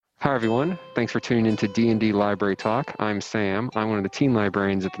Hi everyone, thanks for tuning in to D&D Library Talk. I'm Sam. I'm one of the teen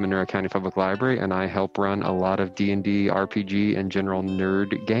librarians at the Monroe County Public Library, and I help run a lot of D&D, RPG, and general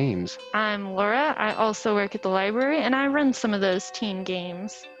nerd games. I'm Laura. I also work at the library, and I run some of those teen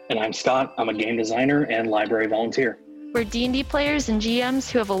games. And I'm Scott. I'm a game designer and library volunteer. We're D&D players and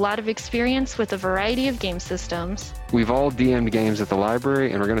GMs who have a lot of experience with a variety of game systems. We've all DM'd games at the library,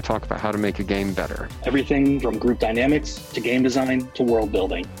 and we're going to talk about how to make a game better. Everything from group dynamics to game design to world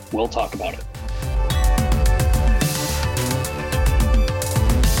building. We'll talk about it.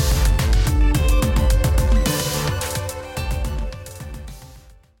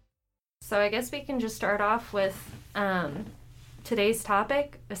 So I guess we can just start off with today's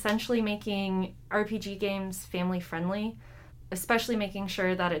topic, essentially making RPG games family friendly, especially making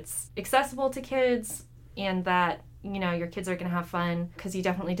sure that it's accessible to kids and that, you know, your kids are going to have fun, because you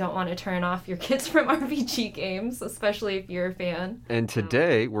definitely don't want to turn off your kids from RPG games, especially if you're a fan. And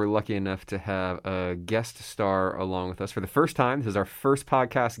today we're lucky enough to have a guest star along with us for the first time. This is our first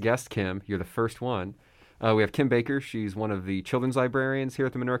podcast guest, Kim. You're the first one. We have Kim Baker. She's one of the children's librarians here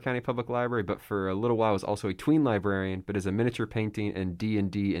at the Monroe County Public Library, but for a little while was also a tween librarian, but is a miniature painting and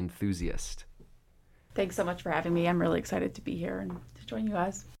D&D enthusiast. Thanks so much for having me. I'm really excited to be here and to join you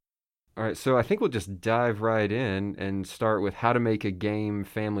guys. All right, so I think we'll just dive right in and start with how to make a game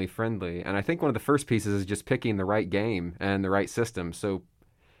family friendly. And I think one of the first pieces is just picking the right game and the right system. So,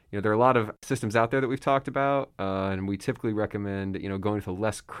 you know, there are a lot of systems out there that we've talked about, and we typically recommend, you know, going with a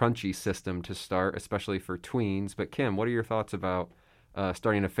less crunchy system to start, especially for tweens. But Kim, what are your thoughts about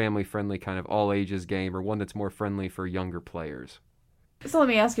starting a family-friendly kind of all-ages game, or one that's more friendly for younger players? So let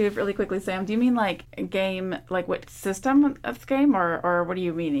me ask you really quickly, Sam, do you mean like a game, like what system of the game, or what are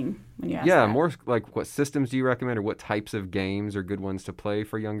you meaning when you ask Yeah, that? more like what systems do you recommend, or what types of games are good ones to play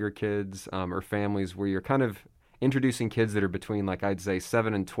for younger kids or families, where you're kind of introducing kids that are between, like, I'd say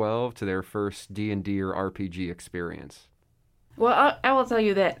 7 and 12 to their first D&D or RPG experience? Well, I will tell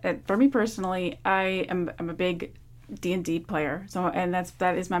you that for me personally, I'm a big D&D player, so and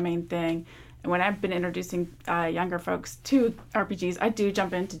that is my main thing. And when I've been introducing younger folks to RPGs, I do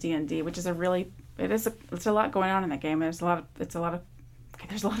jump into D&D, which is it's a lot going on in that game. There's a lot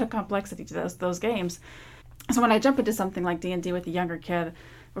of complexity to those games. So when I jump into something like D&D with a younger kid,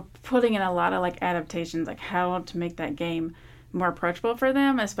 we're putting in a lot of like adaptations, like how to make that game more approachable for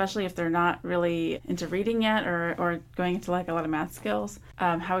them, especially if they're not really into reading yet or going into like a lot of math skills,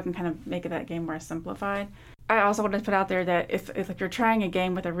 how we can kind of make that game more simplified. I also want to put out there that if like you're trying a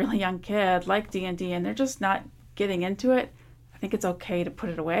game with a really young kid like D&D and they're just not getting into it, I think it's okay to put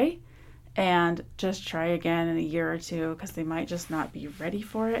it away and just try again in a year or two, because they might just not be ready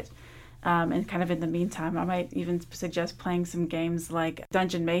for it. And kind of in the meantime, I might even suggest playing some games like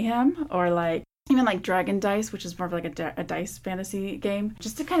Dungeon Mayhem, or like even like Dragon Dice, which is more of like a dice fantasy game,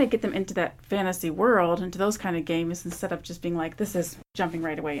 just to kind of get them into that fantasy world, into those kind of games, instead of just being like, this is jumping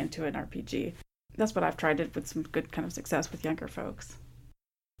right away into an RPG. That's what I've tried it with some good kind of success with younger folks.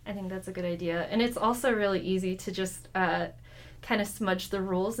 I think that's a good idea. And it's also really easy to just kind of smudge the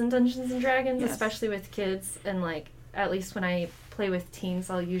rules in Dungeons and Dragons, Yes. especially with kids. And like, at least when I play with teens,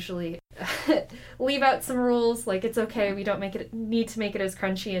 I'll usually leave out some rules. Like, it's okay, we don't need to make it as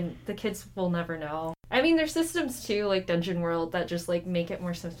crunchy, and the kids will never know. I mean, there's systems too, like Dungeon World, that just like make it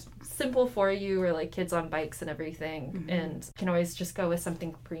more simple for you, or like Kids on Bikes and everything. Mm-hmm. And you can always just go with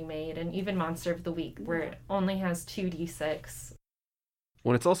something pre-made. And even Monster of the Week, where it only has 2d6.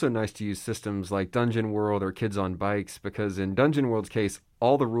 Well, it's also nice to use systems like Dungeon World or Kids on Bikes, because in Dungeon World's case,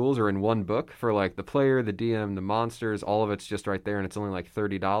 all the rules are in one book for like the player, the DM, the monsters, all of it's just right there, and it's only like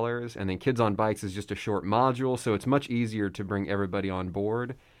 $30. And then Kids on Bikes is just a short module, so it's much easier to bring everybody on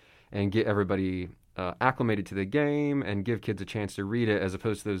board and get everybody acclimated to the game and give kids a chance to read it, as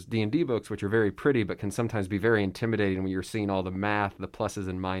opposed to those D&D books, which are very pretty but can sometimes be very intimidating when you're seeing all the math, the pluses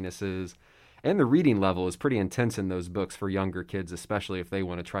and minuses. And the reading level is pretty intense in those books for younger kids, especially if they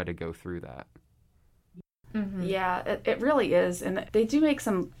want to try to go through that. Mm-hmm. Yeah, it really is. And they do make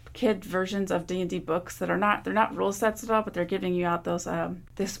some kid versions of D&D books that they're not rule sets at all, but they're giving you out those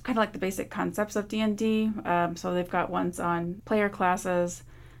this kind of like the basic concepts of D&D. So they've got ones on player classes.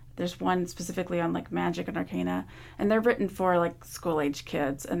 There's one specifically on like magic and arcana, and they're written for like school age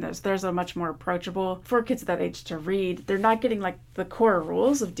kids, and there's a much more approachable for kids at that age to read. They're not getting like the core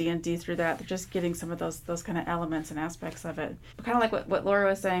rules of D&D through that. They're just getting some of those kind of elements and aspects of it. But kind of like what Laura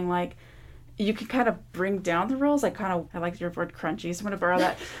was saying, like you can kind of bring down the rules. I like your word crunchy, so I'm going to borrow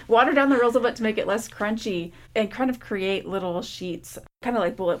that. Water down the rules a bit to make it less crunchy, and kind of create little sheets, kind of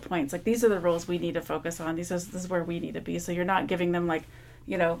like bullet points. Like, these are the rules we need to focus on. This is where we need to be. So you're not giving them like,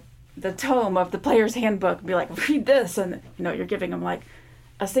 you know, the tome of the player's handbook and be like, read this. And, you know, you're giving them like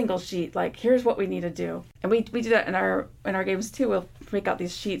a single sheet, like here's what we need to do. And we do that in our games too. We'll make out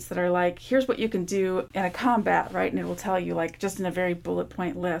these sheets that are like, here's what you can do in a combat, right? And it will tell you, like, just in a very bullet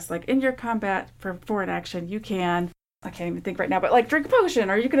point list, like in your combat for forward action, you can, I can't even think right now, but like drink a potion,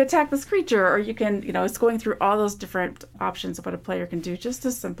 or you can attack this creature, or you can, it's going through all those different options of what a player can do just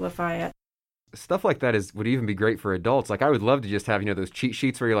to simplify it. Stuff like that would even be great for adults. Like, I would love to just have, those cheat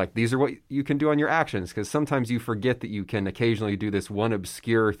sheets where you're like, these are what you can do on your actions. Because sometimes you forget that you can occasionally do this one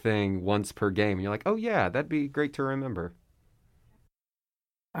obscure thing once per game. And you're like, oh yeah, that'd be great to remember.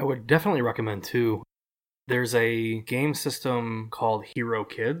 I would definitely recommend too. There's a game system called Hero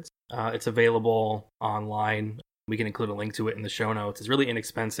Kids. It's available online. We can include a link to it in the show notes. It's really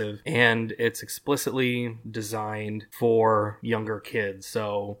inexpensive, and it's explicitly designed for younger kids.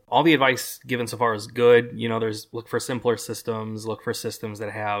 So all the advice given so far is good. Look for simpler systems, look for systems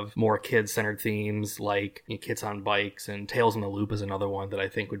that have more kid-centered themes, like Kids on Bikes, and Tales in the Loop is another one that I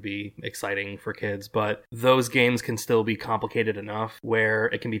think would be exciting for kids. But those games can still be complicated enough where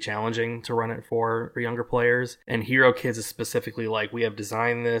it can be challenging to run it for younger players. And Hero Kids is specifically like, we have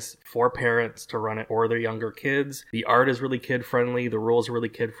designed this for parents to run it for their younger kids. The art is really kid-friendly. The rules are really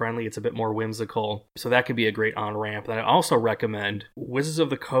kid-friendly. It's a bit more whimsical. So that could be a great on-ramp. And I also recommend Wizards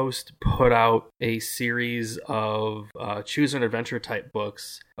of the Coast put out a series of choose an adventure type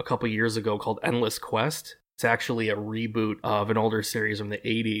books a couple years ago called Endless Quest. It's actually a reboot of an older series from the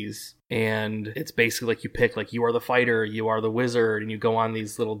 80s. And it's basically like you pick, like, you are the fighter, you are the wizard, and you go on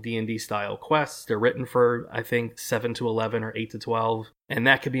these little D&D style quests. They're written for, I think, 7 to 11 or 8 to 12. And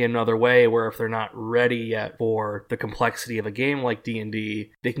that could be another way where if they're not ready yet for the complexity of a game like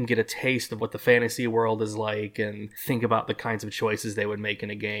D&D, they can get a taste of what the fantasy world is like and think about the kinds of choices they would make in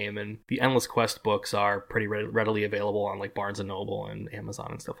a game. And the Endless Quest books are pretty readily available on like Barnes & Noble and Amazon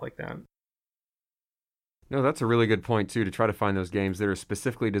and stuff like that. No, that's a really good point, too, to try to find those games that are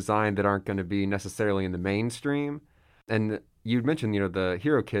specifically designed that aren't going to be necessarily in the mainstream. And you'd mentioned, the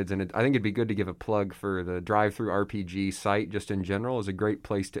Hero Kids, and I think it'd be good to give a plug for the Drive-Thru RPG site just in general. Is a great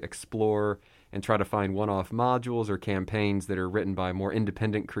place to explore and try to find one-off modules or campaigns that are written by more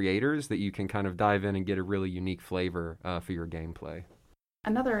independent creators that you can kind of dive in and get a really unique flavor for your gameplay.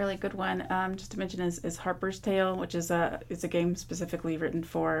 Another really good one, just to mention, is Harper's Tale, which is a game specifically written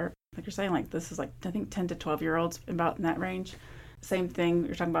for, like you're saying, like this is like, I think 10 to 12-year-olds, about in that range. Same thing,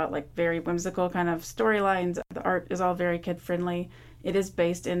 you're talking about like very whimsical kind of storylines. The art is all very kid-friendly. It is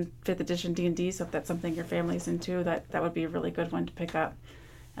based in 5th edition D&D, so if that's something your family's into, that would be a really good one to pick up.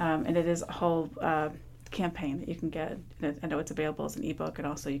 And it is a whole campaign that you can get. I know it's available as an ebook, and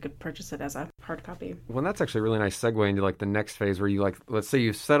also you could purchase it as a hard copy. Well, that's actually a really nice segue into like the next phase where you, like, let's say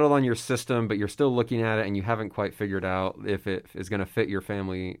you've settled on your system, but you're still looking at it and you haven't quite figured out if it is going to fit your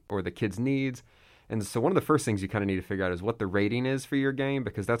family or the kids' needs. And so one of the first things you kind of need to figure out is what the rating is for your game,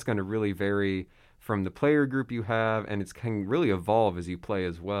 because that's going to really vary from the player group you have, and it can really evolve as you play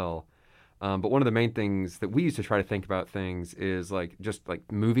as well. But one of the main things that we used to try to think about things is like just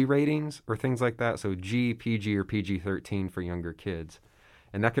like movie ratings or things like that. So G, PG, or PG-13 for younger kids.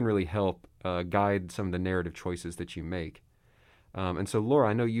 And that can really help guide some of the narrative choices that you make. And so, Laura,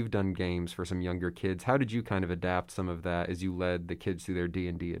 I know you've done games for some younger kids. How did you kind of adapt some of that as you led the kids through their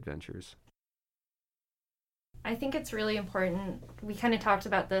D&D adventures? I think it's really important. We kind of talked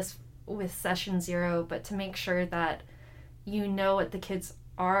about this with Session 0, but to make sure that you know what the kids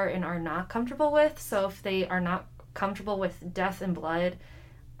are and are not comfortable with. So if they are not comfortable with death and blood,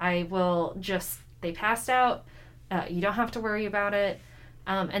 I will just, they passed out, you don't have to worry about it.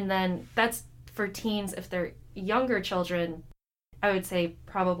 And then that's for teens. If they're younger children, I would say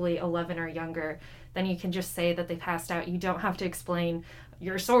probably 11 or younger, then you can just say that they passed out. You don't have to explain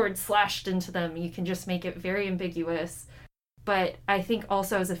your sword slashed into them. You can just make it very ambiguous. But I think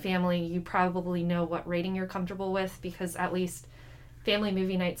also as a family, you probably know what rating you're comfortable with, because at least family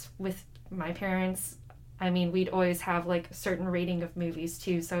movie nights with my parents, I mean, we'd always have like a certain rating of movies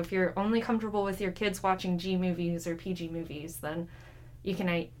too. So if you're only comfortable with your kids watching G movies or PG movies, then you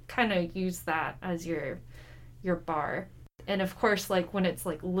can kind of use that as your bar. And of course, like when it's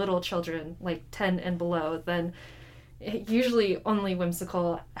like little children, like 10 and below, then usually only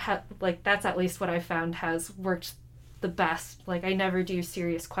whimsical, like that's at least what I found has worked the best. Like I never do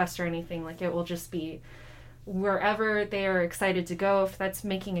serious quests or anything. Like it will just be wherever they are excited to go. If that's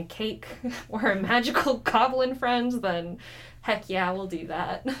making a cake or a magical goblin friend, then heck yeah, we'll do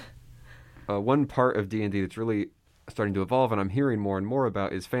that. One part of D&D that's really starting to evolve, and I'm hearing more and more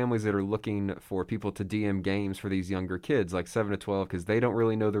about, is families that are looking for people to DM games for these younger kids, like 7 to 12, because they don't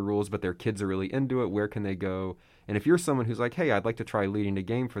really know the rules, but their kids are really into it. Where can they go? And if you're someone who's like, hey, I'd like to try leading a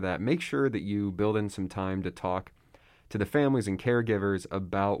game for that, make sure that you build in some time to talk to the families and caregivers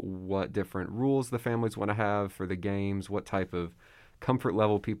about what different rules the families want to have for the games, what type of comfort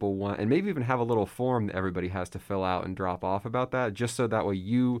level people want, and maybe even have a little form that everybody has to fill out and drop off about that, just so that way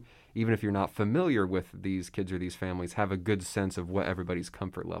you, even if you're not familiar with these kids or these families, have a good sense of what everybody's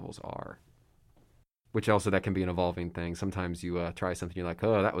comfort levels are. Which also, that can be an evolving thing. Sometimes you try something, you're like,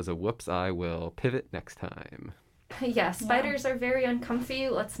 oh, that was a whoops, I will pivot next time. Yeah, spiders are very uncomfy.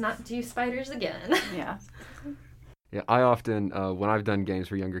 Let's not do spiders again. Yeah. Yeah, I often, when I've done games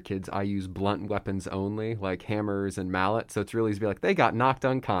for younger kids, I use blunt weapons only, like hammers and mallets. So it's really easy to be like, they got knocked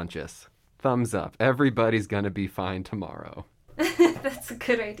unconscious. Thumbs up. Everybody's going to be fine tomorrow. That's a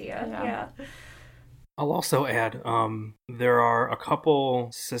good idea. Yeah. I'll also add, there are a couple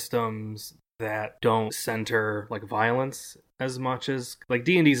systems that don't center like violence as much as like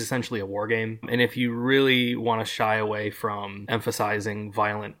D&D is essentially a war game, and if you really want to shy away from emphasizing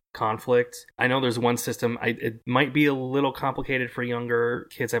violent conflict, I know there's one system, it might be a little complicated for younger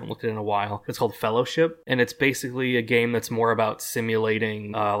kids, I haven't looked at it in a while. It's called Fellowship, and it's basically a game that's more about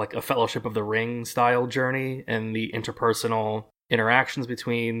simulating like a Fellowship of the Ring style journey and the interpersonal interactions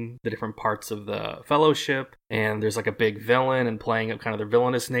between the different parts of the Fellowship, and there's like a big villain and playing up kind of their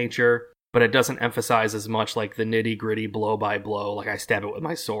villainous nature. But it doesn't emphasize as much like the nitty gritty blow by blow, like I stab it with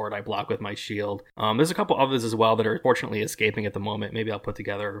my sword, I block with my shield. There's a couple others as well that are fortunately escaping at the moment. Maybe I'll put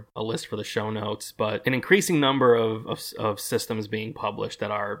together a list for the show notes. But an increasing number of systems being published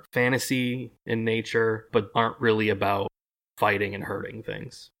that are fantasy in nature, but aren't really about fighting and hurting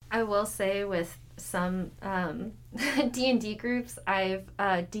things. I will say with some D&D groups, I've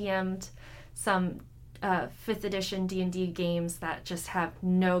DM'd some 5th edition D&D games that just have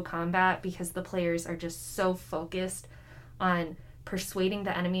no combat because the players are just so focused on persuading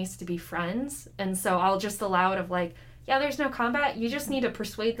the enemies to be friends. And so I'll just allow it of like, yeah, there's no combat. You just need to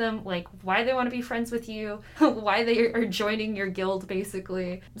persuade them like why they want to be friends with you, why they are joining your guild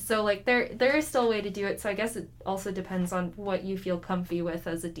basically. So like there is still a way to do it. So I guess it also depends on what you feel comfy with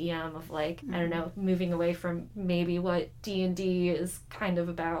as a DM of like, I don't know, moving away from maybe what D&D is kind of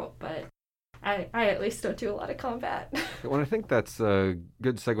about, but I at least don't do a lot of combat. Well, I think that's a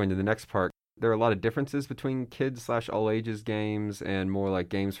good segue into the next part. There are a lot of differences between kids/all ages games and more like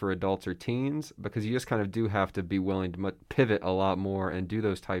games for adults or teens, because you just kind of do have to be willing to pivot a lot more and do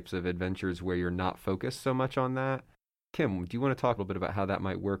those types of adventures where you're not focused so much on that. Kim, do you want to talk a little bit about how that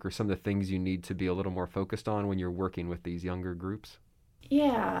might work or some of the things you need to be a little more focused on when you're working with these younger groups?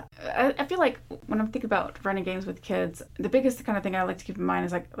 Yeah, I feel like when I'm thinking about running games with kids, the biggest kind of thing I like to keep in mind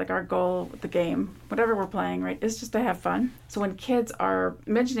is like our goal with the game, whatever we're playing, right, is just to have fun. So when kids are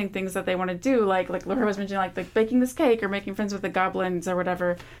mentioning things that they want to do, like Laura was mentioning, like baking this cake or making friends with the goblins or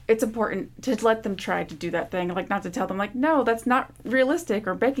whatever, it's important to let them try to do that thing, like not to tell them like, no, that's not realistic,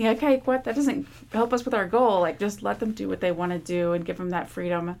 or baking a cake, what, that doesn't help us with our goal. Like just let them do what they want to do and give them that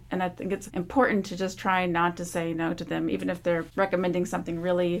freedom. And I think it's important to just try not to say no to them, even if they're recommending something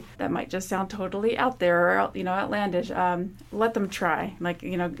really that might just sound totally out there or outlandish. Let them try,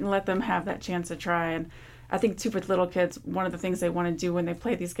 let them have that chance to try. And I think too with little kids, one of the things they want to do when they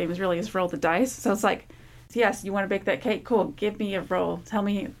play these games really is roll the dice. So it's like, yes, you want to bake that cake, cool, give me a roll, tell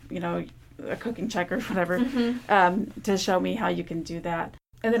me a cooking check or whatever, to show me how you can do that.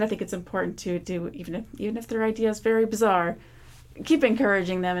 And then I think it's important to do, even if their idea is very bizarre, keep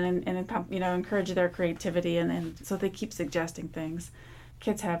encouraging them and encourage their creativity, and so they keep suggesting things.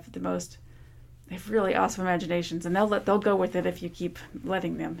 Kids have they have really awesome imaginations, and they'll go with it if you keep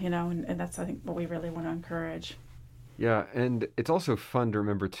letting them, and that's, I think, what we really want to encourage. Yeah, and it's also fun to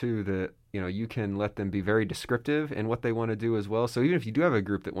remember too that you can let them be very descriptive in what they want to do as well. So even if you do have a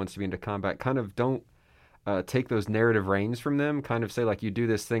group that wants to be into combat, kind of don't take those narrative reins from them. Kind of say like, you do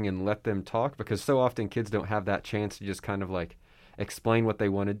this thing and let them talk, because so often kids don't have that chance to just kind of like explain what they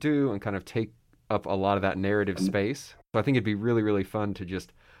want to do and kind of take up a lot of that narrative space. So I think it'd be really, really fun to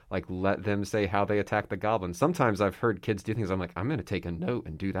just like let them say how they attack the goblins. Sometimes I've heard kids do things, I'm like, I'm going to take a note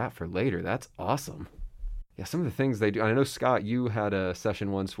and do that for later. That's awesome. Yeah, some of the things they do. I know, Scott, you had a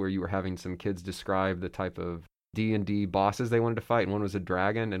session once where you were having some kids describe the type of D&D bosses they wanted to fight, and one was a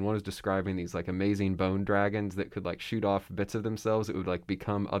dragon, and one was describing these like amazing bone dragons that could like shoot off bits of themselves. It would like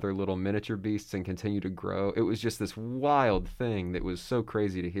become other little miniature beasts and continue to grow. It was just this wild thing that was so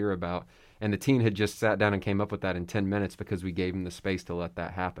crazy to hear about. And the teen had just sat down and came up with that in 10 minutes because we gave him the space to let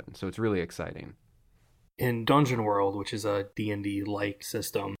that happen. So it's really exciting. In Dungeon World, which is a D&D-like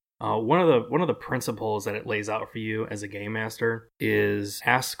system, one of the principles that it lays out for you as a game master is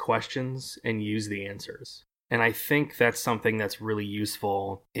ask questions and use the answers. And I think that's something that's really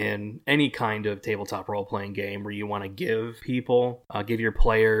useful in any kind of tabletop role-playing game where you want to give people, give your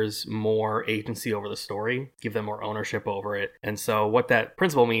players more agency over the story, give them more ownership over it. And so what that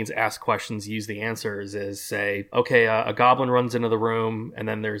principle means, ask questions, use the answers, is say, okay, a goblin runs into the room, and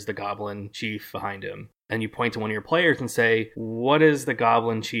then there's the goblin chief behind him. And you point to one of your players and say, what is the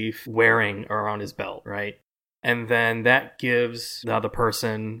goblin chief wearing around his belt, right? And then that gives the other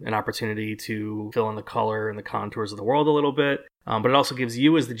person an opportunity to fill in the color and the contours of the world a little bit. But it also gives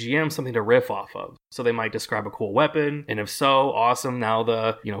you as the GM something to riff off of. So they might describe a cool weapon, and if so, awesome. Now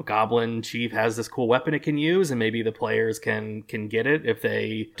the goblin chief has this cool weapon it can use, and maybe the players can get it if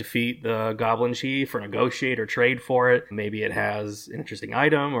they defeat the goblin chief or negotiate or trade for it. Maybe it has an interesting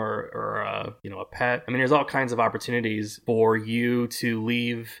item or a pet. I mean, there's all kinds of opportunities for you to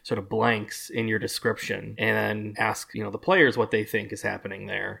leave sort of blanks in your description and ask the players what they think is happening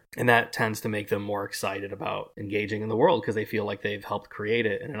there, and that tends to make them more excited about engaging in the world because they feel like they've helped create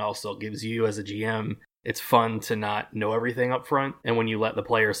it. And it also gives you as a GM, it's fun to not know everything up front, and when you let the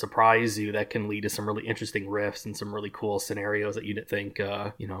player surprise you, that can lead to some really interesting riffs and some really cool scenarios that you didn't think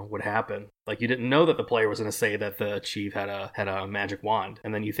would happen. Like, you didn't know that the player was going to say that the chief had a magic wand,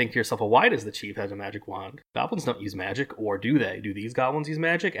 and then you think to yourself, well, why does the chief have a magic wand? Goblins don't use magic, or do they? Do these goblins use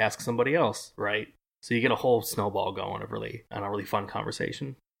magic? Ask somebody else, right? So you get a whole snowball going of a really fun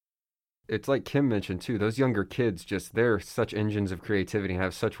conversation. It's like Kim mentioned too, those younger kids, they're such engines of creativity and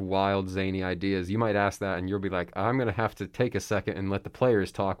have such wild, zany ideas. You might ask that and you'll be like, I'm going to have to take a second and let the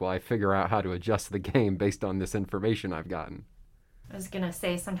players talk while I figure out how to adjust the game based on this information I've gotten. I was going to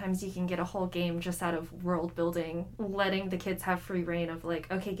say, sometimes you can get a whole game just out of world building, letting the kids have free reign of like,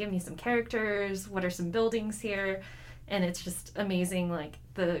 okay, give me some characters, what are some buildings here? And it's just amazing, like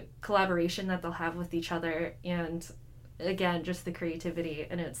the collaboration that they'll have with each other, and again, just the creativity,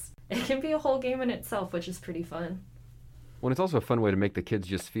 and it can be a whole game in itself, which is pretty fun. Well, it's also a fun way to make the kids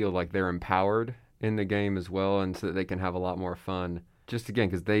just feel like they're empowered in the game as well, and so that they can have a lot more fun. Just again,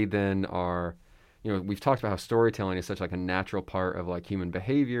 because they then are, we've talked about how storytelling is such like a natural part of like human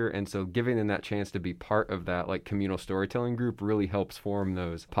behavior, and so giving them that chance to be part of that like communal storytelling group really helps form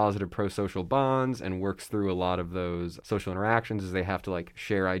those positive pro-social bonds and works through a lot of those social interactions as they have to like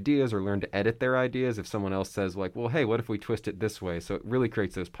share ideas or learn to edit their ideas if someone else says like, well, hey, what if we twist it this way? So it really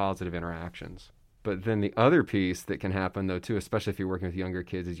creates those positive interactions. But then the other piece that can happen though too, especially if you're working with younger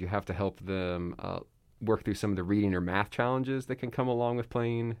kids, is you have to help them work through some of the reading or math challenges that can come along with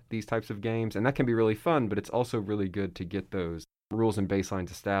playing these types of games. And that can be really fun, but it's also really good to get those rules and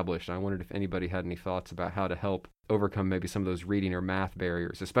baselines established. And I wondered if anybody had any thoughts about how to help overcome maybe some of those reading or math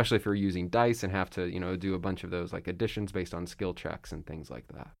barriers, especially if you're using dice and have to, do a bunch of those like additions based on skill checks and things like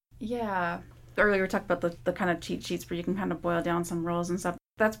that. Yeah. Earlier we talked about the kind of cheat sheets where you can kind of boil down some rules and stuff.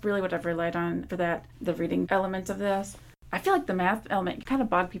 That's really what I've relied on for that, the reading element of this. I feel like the math element kind of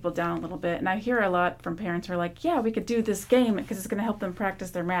bogged people down a little bit, and I hear a lot from parents who are like, yeah, we could do this game because it's going to help them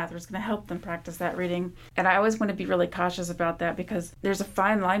practice their math, or it's going to help them practice that reading. And I always want to be really cautious about that, because there's a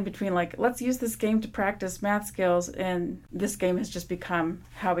fine line between like, let's use this game to practice math skills, and this game has just become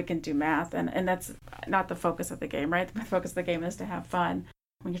how we can do math, and that's not the focus of the game, right? The focus of the game is to have fun.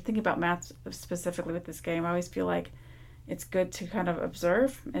 When you're thinking about math specifically with this game, I always feel like it's good to kind of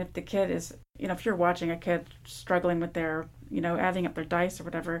observe. And if the kid is, if you're watching a kid struggling with their, adding up their dice or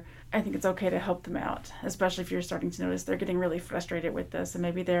whatever, I think it's okay to help them out, especially if you're starting to notice they're getting really frustrated with this and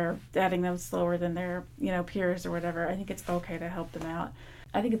maybe they're adding them slower than their, peers or whatever. I think it's okay to help them out.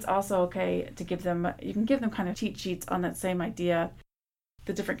 I think it's also okay to give them, you can give them kind of cheat sheets on that same idea,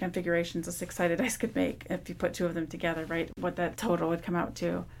 the different configurations a six-sided dice could make if you put two of them together, right? What that total would come out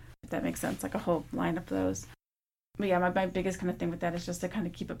to, if that makes sense, like a whole line of those. But yeah, my biggest kind of thing with that is just to kind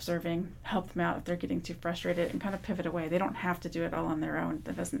of keep observing, help them out if they're getting too frustrated, and kind of pivot away. They don't have to do it all on their own.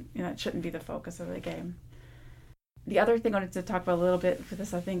 That doesn't, it shouldn't be the focus of the game. The other thing I wanted to talk about a little bit for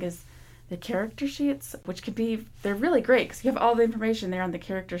this, I think, is the character sheets, which could be, they're really great because you have all the information there on the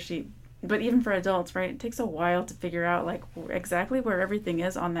character sheet. But even for adults, right, it takes a while to figure out like exactly where everything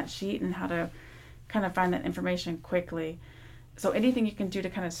is on that sheet and how to kind of find that information quickly. So anything you can do to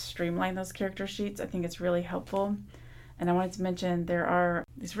kind of streamline those character sheets, I think it's really helpful. And I wanted to mention there are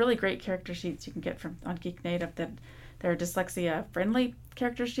these really great character sheets you can get on Geek Native that they're dyslexia-friendly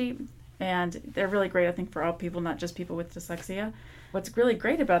character sheet. And they're really great, I think, for all people, not just people with dyslexia. What's really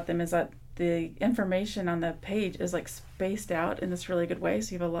great about them is that the information on the page is like spaced out in this really good way.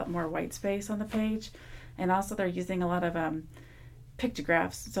 So you have a lot more white space on the page. And also they're using a lot of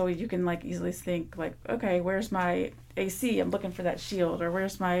pictographs, so you can like easily think like, okay, where's my AC? I'm looking for that shield. Or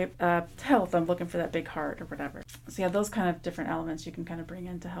where's my health? I'm looking for that big heart or whatever. So yeah, those kind of different elements you can kind of bring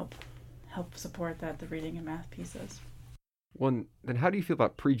in to help help support the reading and math pieces. Well, then how do you feel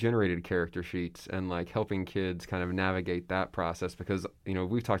about pre-generated character sheets and like helping kids kind of navigate that process? Because,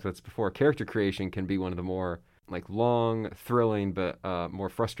 we've talked about this before, character creation can be one of the more like long, thrilling, but more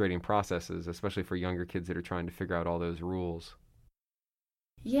frustrating processes, especially for younger kids that are trying to figure out all those rules.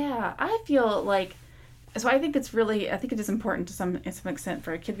 Yeah, I feel like, so I think it is important to some extent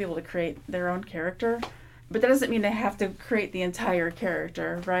for a kid to be able to create their own character, but that doesn't mean they have to create the entire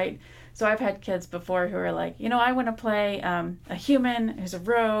character, right? So I've had kids before who are like, I want to play a human who's a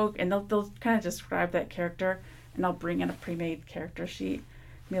rogue, and they'll kind of describe that character, and I'll bring in a pre-made character sheet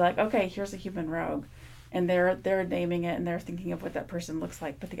and be like, okay, here's a human rogue, and they're naming it and they're thinking of what that person looks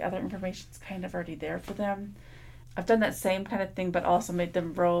like, but the other information's kind of already there for them. I've done that same kind of thing, but also made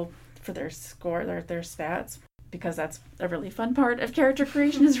them roll for their score, their stats, because that's a really fun part of character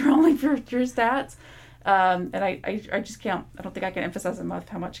creation is rolling for your stats. And I just can't, I don't think I can emphasize enough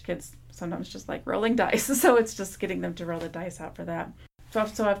how much kids sometimes just like rolling dice. So it's just getting them to roll the dice out for that.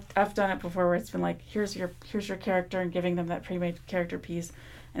 So I've done it before where it's been like, here's your character, and giving them that pre-made character piece.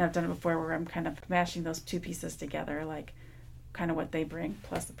 And I've done it before where I'm kind of mashing those two pieces together, like kind of what they bring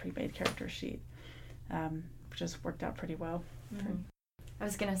plus the pre-made character sheet, which has worked out pretty well. Mm-hmm. I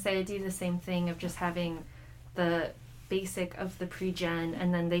was going to say I do the same thing of just having the basic of the pre-gen,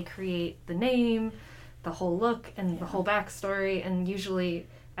 and then they create the name, the whole look, and the whole backstory. And usually,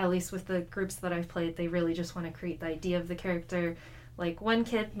 at least with the groups that I've played, they really just want to create the idea of the character. Like one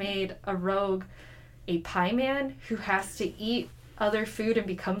kid made a rogue a pie man who has to eat other food and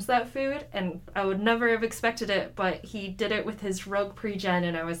becomes that food, and I would never have expected it, but he did it with his rogue pre-gen,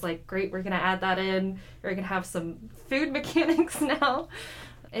 and I was like, great, we're gonna add that in, we're gonna have some food mechanics now.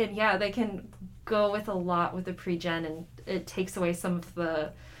 And yeah, they can go with a lot with the pre-gen, and it takes away some of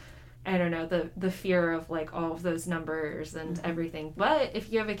the, I don't know, the fear of like all of those numbers and everything. But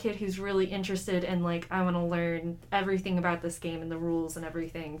if you have a kid who's really interested in like, I want to learn everything about this game and the rules and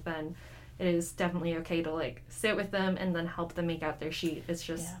everything, then it is definitely okay to like sit with them and then help them make out their sheet. It's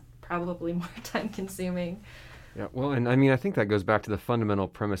just probably more time consuming. Yeah, well, and I mean, I think that goes back to the fundamental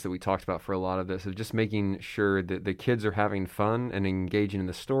premise that we talked about for a lot of this, of just making sure that the kids are having fun and engaging in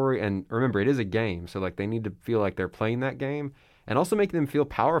the story. And remember, it is a game, so like they need to feel like they're playing that game, and also make them feel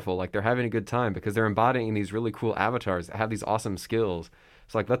powerful, like they're having a good time, because they're embodying these really cool avatars that have these awesome skills.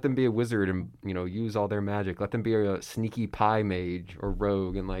 So like, let them be a wizard and, use all their magic. Let them be a sneaky pie mage or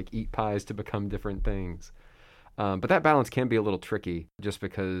rogue and like eat pies to become different things. But that balance can be a little tricky, just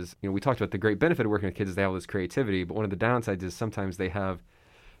because, we talked about the great benefit of working with kids is they have all this creativity, but one of the downsides is sometimes they have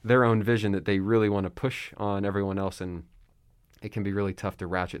their own vision that they really want to push on everyone else, and it can be really tough to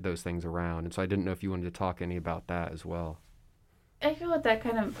ratchet those things around. And so I didn't know if you wanted to talk any about that as well. I feel like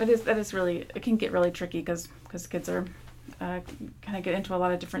that is really, it can get really tricky because kids are kind of get into a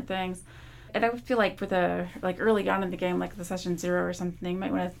lot of different things. And I would feel like with early on in the game, like the session 0 or something, you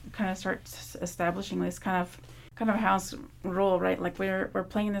might want to kind of start establishing this kind of house rule, right? Like we're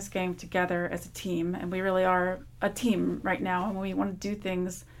playing this game together as a team, and we really are a team right now. And when we want to do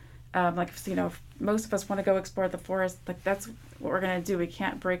things, if most of us want to go explore the forest, like that's what we're going to do. We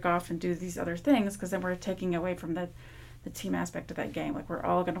can't break off and do these other things, because then we're taking away from the team aspect of that game. Like we're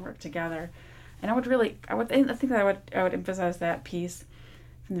all going to work together. And I think that I would emphasize that piece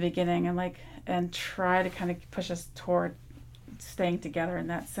from the beginning, and try to kind of push us toward staying together in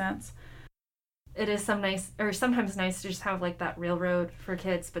that sense. It is sometimes nice to just have like that railroad for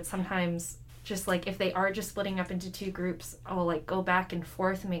kids, but sometimes just like if they are just splitting up into two groups, I'll like go back and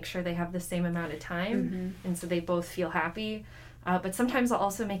forth and make sure they have the same amount of time, and so they both feel happy. But sometimes I'll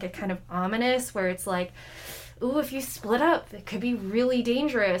also make it kind of ominous, where it's like, ooh, if you split up, it could be really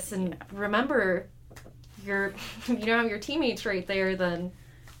dangerous. And remember, if you don't have your teammates right there, then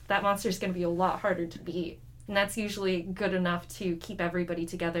that monster's going to be a lot harder to beat. And that's usually good enough to keep everybody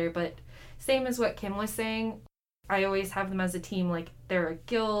together. But same as what Kim was saying, I always have them as a team, like they're a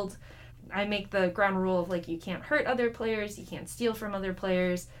guild. I make the ground rule of like, you can't hurt other players, you can't steal from other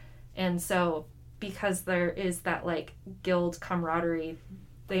players. And so because there is that like guild camaraderie,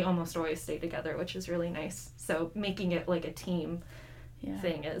 they almost always stay together, which is really nice. So making it like a team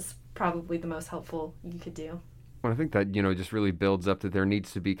thing is probably the most helpful you could do. Well, I think that, just really builds up that there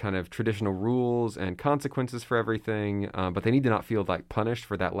needs to be kind of traditional rules and consequences for everything, but they need to not feel like punished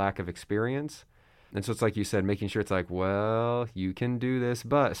for that lack of experience. And so it's like you said, making sure it's like, well, you can do this,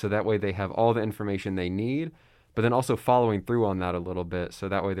 but so that way they have all the information they need, but then also following through on that a little bit. So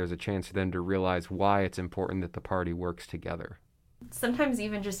that way there's a chance for them to realize why it's important that the party works together. Sometimes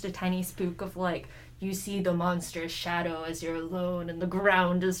even just a tiny spook of like, you see the monster's shadow as you're alone and the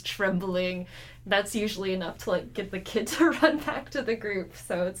ground is trembling. That's usually enough to like get the kid to run back to the group.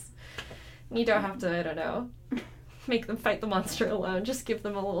 So You don't have to, I don't know, make them fight the monster alone. Just give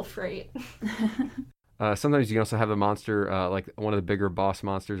them a little fright. Sometimes you can also have the monster, like one of the bigger boss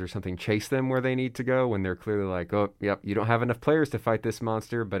monsters or something, chase them where they need to go when they're clearly like, oh, yep, you don't have enough players to fight this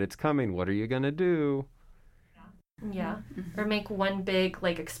monster, but it's coming. What are you going to do? Yeah. Or make one big,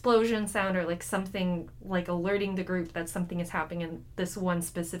 like, explosion sound or, like, something, like, alerting the group that something is happening in this one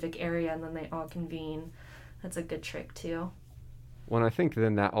specific area, and then they all convene. That's a good trick, too. Well, I think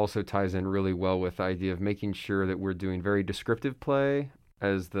then that also ties in really well with the idea of making sure that we're doing very descriptive play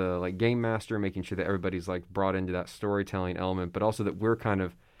as the like game master, making sure that everybody's like brought into that storytelling element, but also that we're kind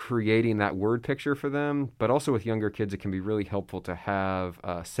of creating that word picture for them. But also with younger kids, it can be really helpful to have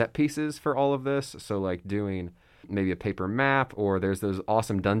set pieces for all of this. So like doing maybe a paper map, or there's those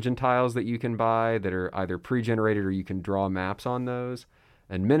awesome dungeon tiles that you can buy that are either pre-generated or you can draw maps on those.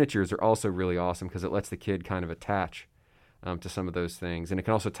 And miniatures are also really awesome because it lets the kid kind of attach to some of those things. And it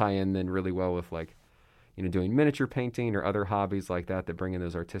can also tie in then really well with like, you know, doing miniature painting or other hobbies like that that bring in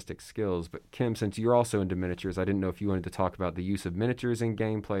those artistic skills. But Kim, since you're also into miniatures, I didn't know if you wanted to talk about the use of miniatures in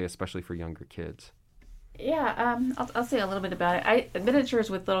gameplay, especially for younger kids. Yeah, I'll say a little bit about it. Miniatures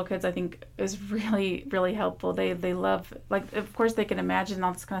with little kids, I think, is really, really helpful. They love, like, of course they can imagine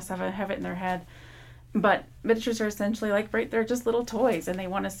all this kind of stuff and have it in their head. But miniatures are essentially like, right, they're just little toys and they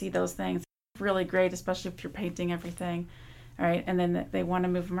want to see those things. Really great, especially if you're painting everything. All right, and then they want to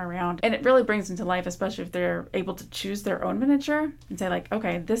move them around. And it really brings them to life, especially if they're able to choose their own miniature and say like,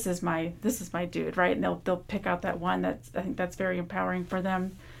 okay, this is my dude, right? And they'll pick out that one. I think that's very empowering for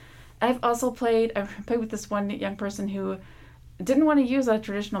them. I've played with this one young person who didn't want to use a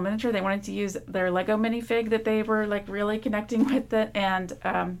traditional miniature. They wanted to use their Lego minifig that they were like really connecting with it, and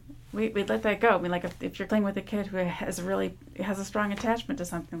we let that go. I mean, like if you're playing with a kid who has a strong attachment to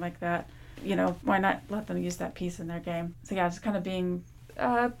something like that, you know, why not let them use that piece in their game? So yeah, just kind of being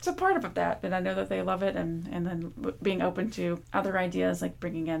supportive of that. But I know that they love it, and then being open to other ideas like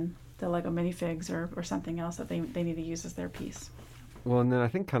bringing in the Lego minifigs or something else that they need to use as their piece. Well, and then I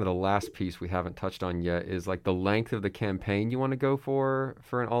think kind of the last piece we haven't touched on yet is like the length of the campaign you want to go for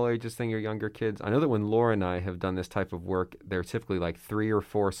an all ages thing or younger kids. I know that when Laura and I have done this type of work, they're typically like 3 or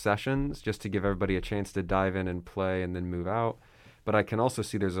 4 sessions just to give everybody a chance to dive in and play and then move out. But I can also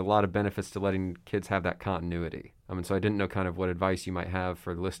see there's a lot of benefits to letting kids have that continuity. So I didn't know kind of what advice you might have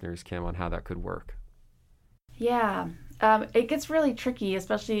for the listeners, Kim, on how that could work. Yeah, it gets really tricky,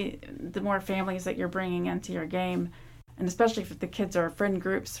 especially the more families that you're bringing into your game. And especially if the kids are friend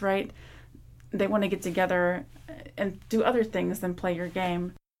groups, right? They want to get together and do other things than play your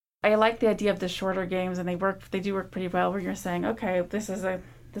game. I like the idea of the shorter games, and they do work pretty well, where you're saying, okay, this is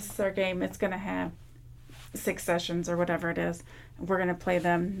our game. It's going to have 6 sessions or whatever it is. We're going to play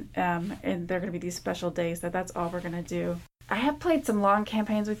them, and they're going to be these special days that's all we're going to do. I have played some long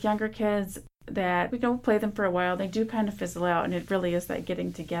campaigns with younger kids that we don't play them for a while. They do kind of fizzle out, and it really is that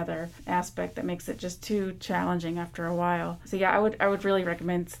getting together aspect that makes it just too challenging after a while. So yeah, I would really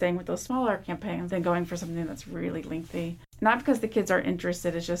recommend staying with those smaller campaigns than going for something that's really lengthy. Not because the kids aren't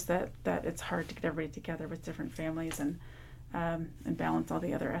interested, it's just that it's hard to get everybody together with different families and balance all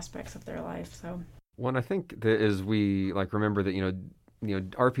the other aspects of their life. So one, I think that is we like remember that you know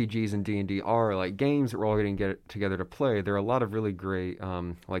RPGs and D&D are like games that we're all going to get together to play. There are a lot of really great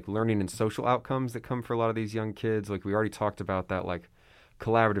like learning and social outcomes that come for a lot of these young kids. Like we already talked about that, like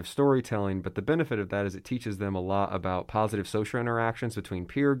collaborative storytelling, but the benefit of that is it teaches them a lot about positive social interactions between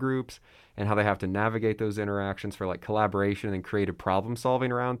peer groups and how they have to navigate those interactions for like collaboration and creative problem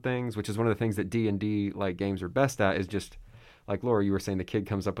solving around things, which is one of the things that D&D like games are best at, is just like Laura, you were saying, the kid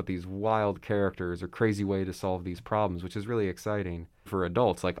comes up with these wild characters or crazy way to solve these problems, which is really exciting for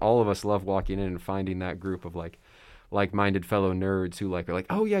adults. Like all of us love walking in and finding that group of like-minded fellow nerds who are like,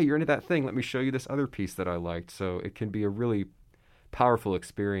 oh yeah, you're into that thing. Let me show you this other piece that I liked. So it can be a really powerful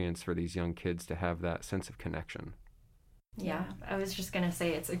experience for these young kids to have that sense of connection. Yeah, I was just going to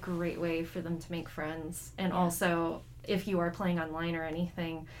say it's a great way for them to make friends. And also, if you are playing online or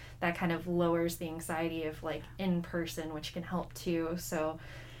anything, that kind of lowers the anxiety of like in person, which can help too. So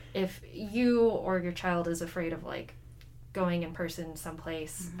if you or your child is afraid of like going in person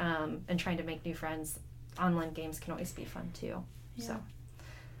someplace and trying to make new friends, online games can always be fun too. Yeah. So,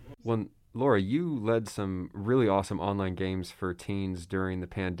 well, Laura, you led some really awesome online games for teens during the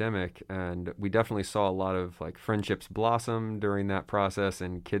pandemic, and we definitely saw a lot of like friendships blossom during that process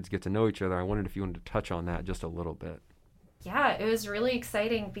and kids get to know each other. I wondered if you wanted to touch on that just a little bit. Yeah, it was really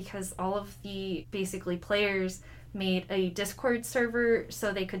exciting because all of the basically players made a Discord server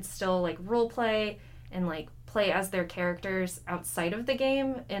so they could still like role play and like play as their characters outside of the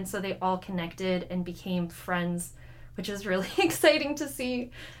game, and so they all connected and became friends which is really exciting to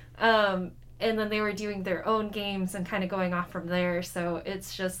see. And then they were doing their own games and kind of going off from there. So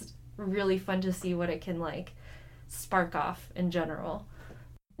it's just really fun to see what it can like spark off in general.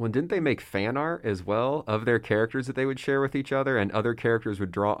 Well, didn't they make fan art as well of their characters that they would share with each other, and other characters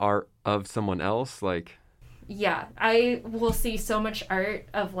would draw art of someone else? Like, yeah, I will see so much art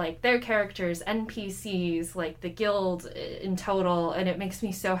of like their characters, NPCs, like the guild in total, and it makes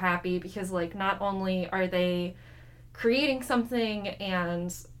me so happy because like not only are they creating something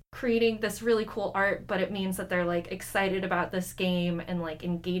and creating this really cool art, but it means that they're like excited about this game and like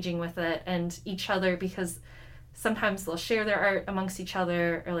engaging with it and each other, because sometimes they'll share their art amongst each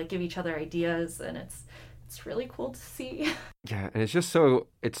other or like give each other ideas, and it's really cool to see. Yeah, and it's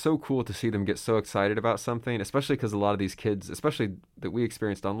so cool to see them get so excited about something, especially because a lot of these kids, especially that we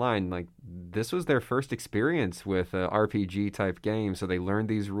experienced online, like this was their first experience with a RPG type game. So they learned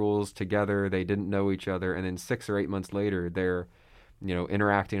these rules together. They didn't know each other, and then 6 or 8 months later, they're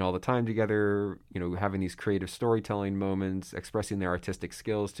interacting all the time together, having these creative storytelling moments, expressing their artistic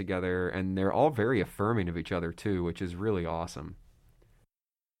skills together, and they're all very affirming of each other too, which is really awesome.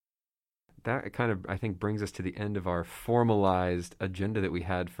 That kind of, I think, brings us to the end of our formalized agenda that we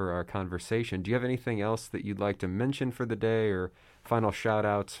had for our conversation. Do you have anything else that you'd like to mention for the day, or final shout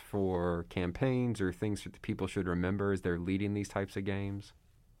outs for campaigns or things that people should remember as they're leading these types of games?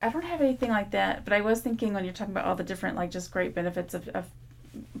 I don't have anything like that, but I was thinking when you're talking about all the different, like, just great benefits of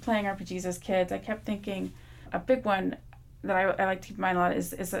playing RPGs as kids, I kept thinking a big one that I like to keep in mind a lot is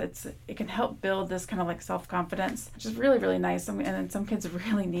that it can help build this kind of like self-confidence, which is really, really nice. And then some kids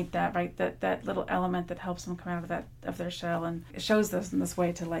really need that, right? That little element that helps them come out of their shell, and it shows them in this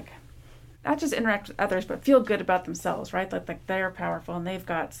way to like not just interact with others, but feel good about themselves, right? Like they're powerful and they've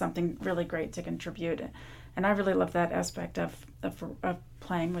got something really great to contribute. And I really love that aspect of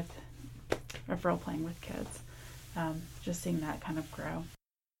playing with, of role playing with kids. Just seeing that kind of grow.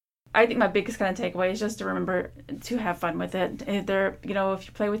 I think my biggest kind of takeaway is just to remember to have fun with it. If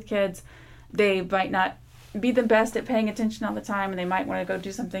you play with kids, they might not be the best at paying attention all the time, and they might want to go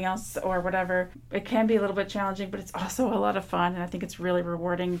do something else or whatever. It can be a little bit challenging, but it's also a lot of fun, and I think it's really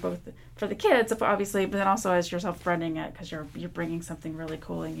rewarding both for the kids, obviously, but then also as yourself running it, because you're bringing something really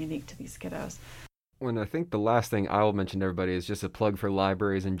cool and unique to these kiddos. Well, I think the last thing I'll mention to everybody is just a plug for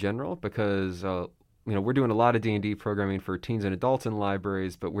libraries in general, because we're doing a lot of D&D programming for teens and adults in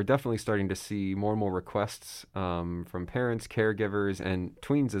libraries, but we're definitely starting to see more and more requests from parents, caregivers, and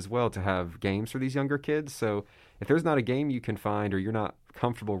tweens as well to have games for these younger kids. So if there's not a game you can find or you're not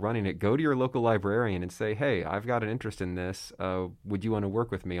comfortable running it, go to your local librarian and say, hey, I've got an interest in this. Would you want to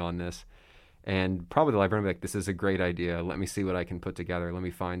work with me on this? And probably the librarian will be like, this is a great idea. Let me see what I can put together. Let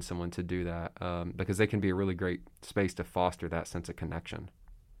me find someone to do that, because they can be a really great space to foster that sense of connection.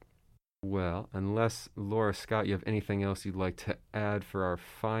 Well, unless, Laura, Scott, you have anything else you'd like to add for our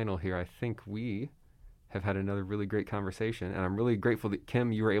final here, I think we have had another really great conversation. And I'm really grateful that,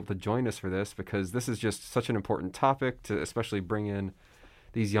 Kim, you were able to join us for this, because this is just such an important topic to especially bring in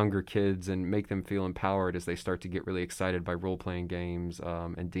these younger kids and make them feel empowered as they start to get really excited by role-playing games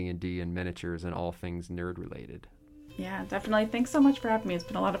and D&D and miniatures and all things nerd-related. Yeah, definitely. Thanks so much for having me. It's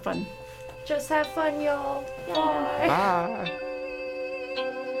been a lot of fun. Just have fun, y'all. Bye. Bye.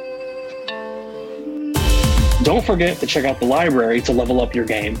 Don't forget to check out the library to level up your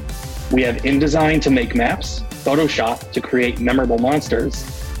game. We have InDesign to make maps, Photoshop to create memorable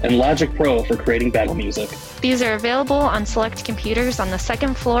monsters, and Logic Pro for creating battle music. These are available on select computers on the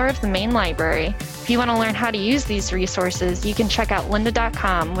second floor of the main library. If you want to learn how to use these resources, you can check out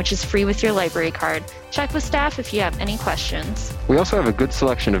lynda.com, which is free with your library card. Check with staff if you have any questions. We also have a good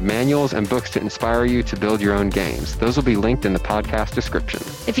selection of manuals and books to inspire you to build your own games. Those will be linked in the podcast description.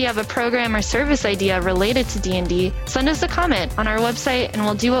 If you have a program or service idea related to D&D, send us a comment on our website and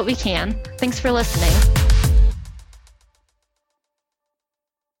we'll do what we can. Thanks for listening.